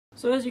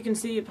So as you can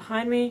see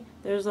behind me,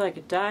 there's like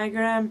a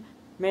diagram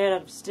made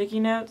out of sticky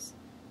notes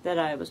that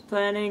I was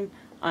planning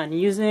on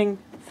using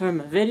for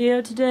my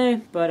video today,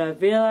 but I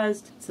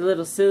realized it's a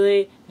little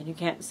silly and you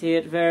can't see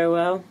it very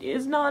well.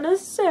 It's not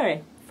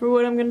necessary for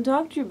what I'm going to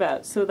talk to you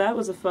about, so that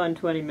was a fun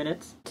 20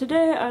 minutes.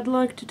 Today I'd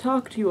like to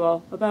talk to you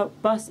all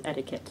about bus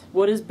etiquette.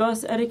 What is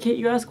bus etiquette,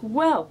 you ask?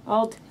 Well,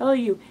 I'll tell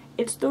you,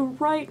 it's the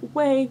right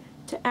way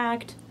to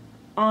act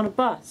on a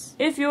bus.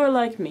 If you're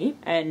like me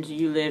and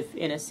you live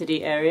in a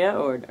city area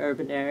or an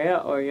urban area,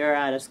 or you're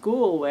at a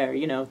school where,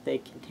 you know, they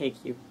can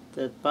take you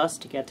the bus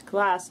to get to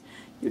class,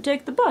 you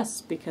take the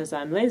bus, because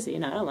I'm lazy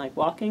and I don't like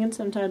walking and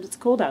sometimes it's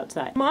cold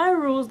outside. My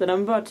rules that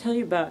I'm about to tell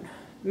you about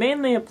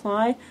mainly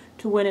apply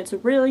to when it's a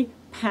really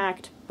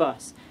packed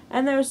bus.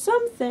 And there are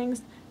some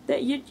things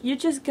that you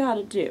just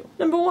gotta do.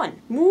 Number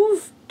one,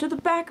 move to the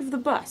back of the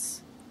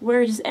bus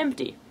where it is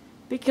empty,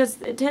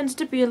 because it tends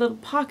to be a little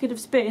pocket of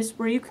space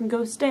where you can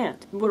go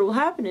stand. What will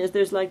happen is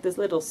there's like this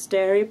little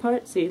stairy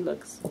part. See,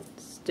 look,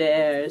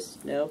 stairs,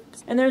 nope.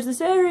 And there's this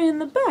area in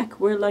the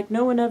back where like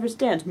no one ever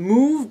stands.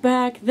 Move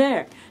back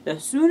there. The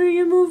sooner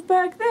you move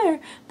back there,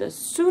 the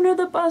sooner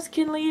the bus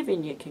can leave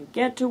and you can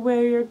get to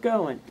where you're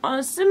going. On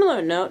a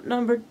similar note,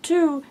 number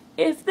two,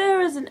 if there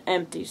is an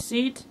empty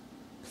seat,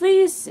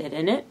 please sit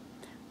in it.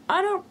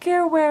 I don't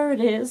care where it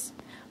is.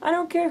 I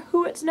don't care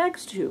who it's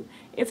next to.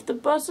 If the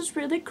bus is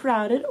really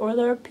crowded or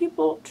there are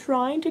people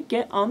trying to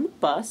get on the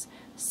bus,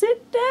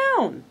 sit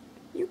down.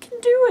 You can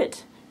do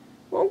it.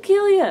 Won't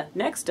kill you.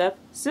 Next up,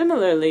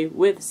 similarly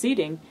with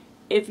seating,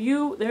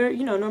 there are,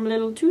 normally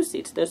little two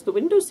seats. There's the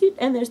window seat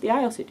and there's the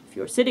aisle seat. If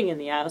you're sitting in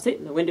the aisle seat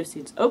and the window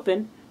seat's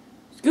open,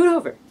 scoot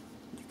over.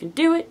 You can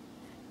do it.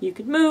 You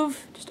can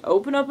move. Just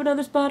open up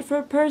another spot for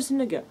a person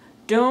to go.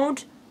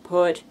 Don't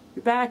put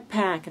your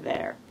backpack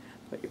there.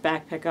 Put your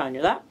backpack on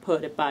your lap,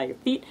 put it by your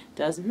feet,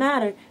 doesn't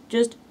matter,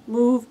 just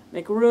move,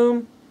 make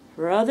room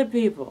for other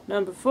people.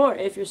 Number four,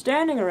 if you're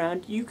standing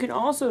around, you can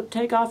also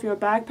take off your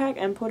backpack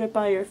and put it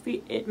by your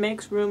feet. It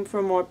makes room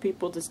for more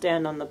people to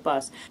stand on the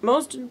bus.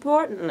 Most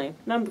importantly,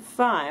 number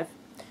five,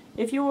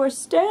 if you are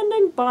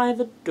standing by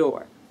the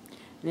door,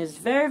 and it's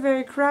very,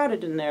 very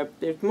crowded in there,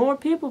 there's more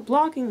people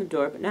blocking the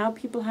door, but now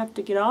people have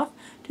to get off.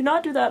 Do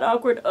not do that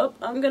awkward, oh,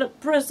 I'm gonna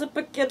press up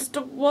against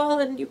a wall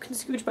and you can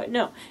scooch by.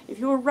 No, if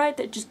you're right,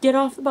 that just get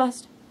off the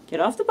bus,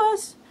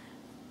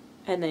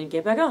 and then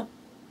get back on.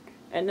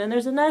 And then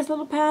there's a nice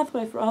little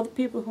pathway for all the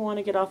people who want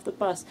to get off the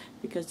bus,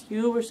 because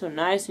you were so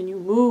nice and you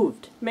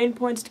moved. Main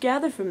points to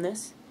gather from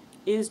this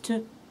is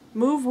to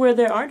move where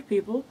there aren't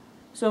people,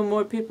 so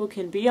more people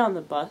can be on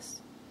the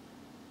bus.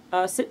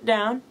 Sit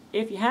down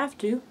if you have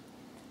to,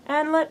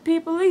 and let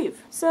people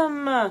leave.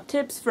 Some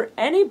tips for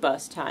any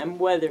bus time,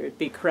 whether it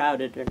be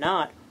crowded or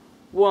not.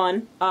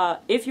 One,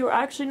 if you're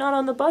actually not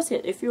on the bus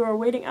yet, if you are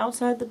waiting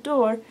outside the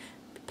door,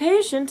 be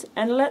patient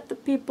and let the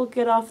people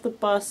get off the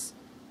bus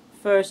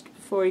first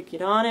before you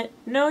get on it.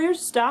 Know your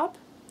stop.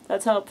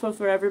 That's helpful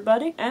for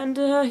everybody. And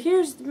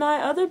here's my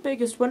other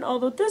biggest one,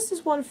 although this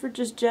is one for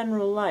just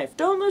general life.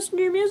 Don't listen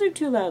to your music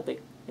too loudly.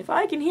 If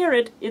I can hear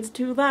it, it's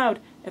too loud.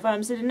 If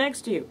I'm sitting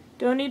next to you,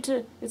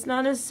 it's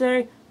not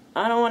necessary.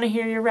 I don't want to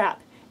hear your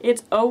rap.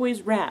 It's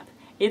always rap.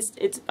 It's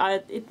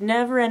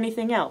never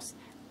anything else.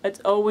 It's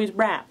always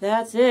rap.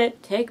 That's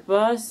it. Take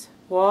bus,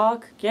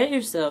 walk, get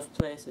yourself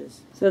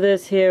places. So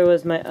this here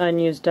was my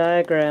unused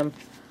diagram.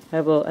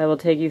 I will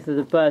take you through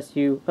the bus.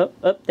 You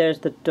up there's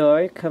the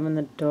door. You come in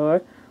the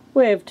door.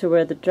 Wave to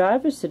where the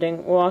driver's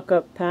sitting. Walk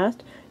up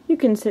past. You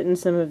can sit in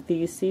some of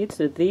these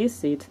seats or these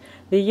seats.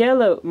 The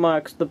yellow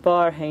marks the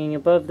bar hanging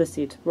above the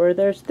seats where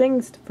there's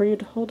things for you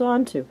to hold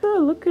on to. Oh,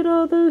 look at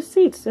all those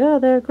seats. Yeah,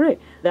 they're great.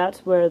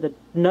 That's where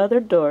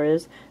another door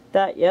is.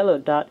 That yellow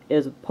dot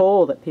is a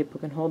pole that people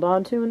can hold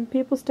on to and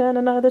people stand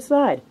on either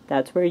side.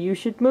 That's where you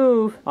should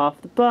move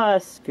off the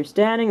bus if you're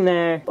standing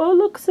there. Oh,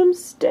 look, some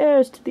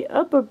stairs to the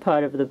upper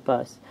part of the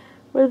bus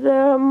where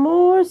there are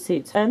more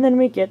seats. And then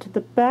we get to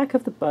the back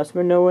of the bus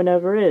where no one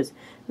ever is.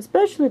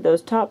 Especially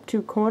those top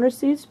two corner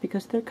seats,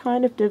 because they're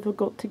kind of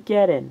difficult to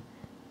get in.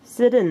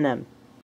 Sit in them.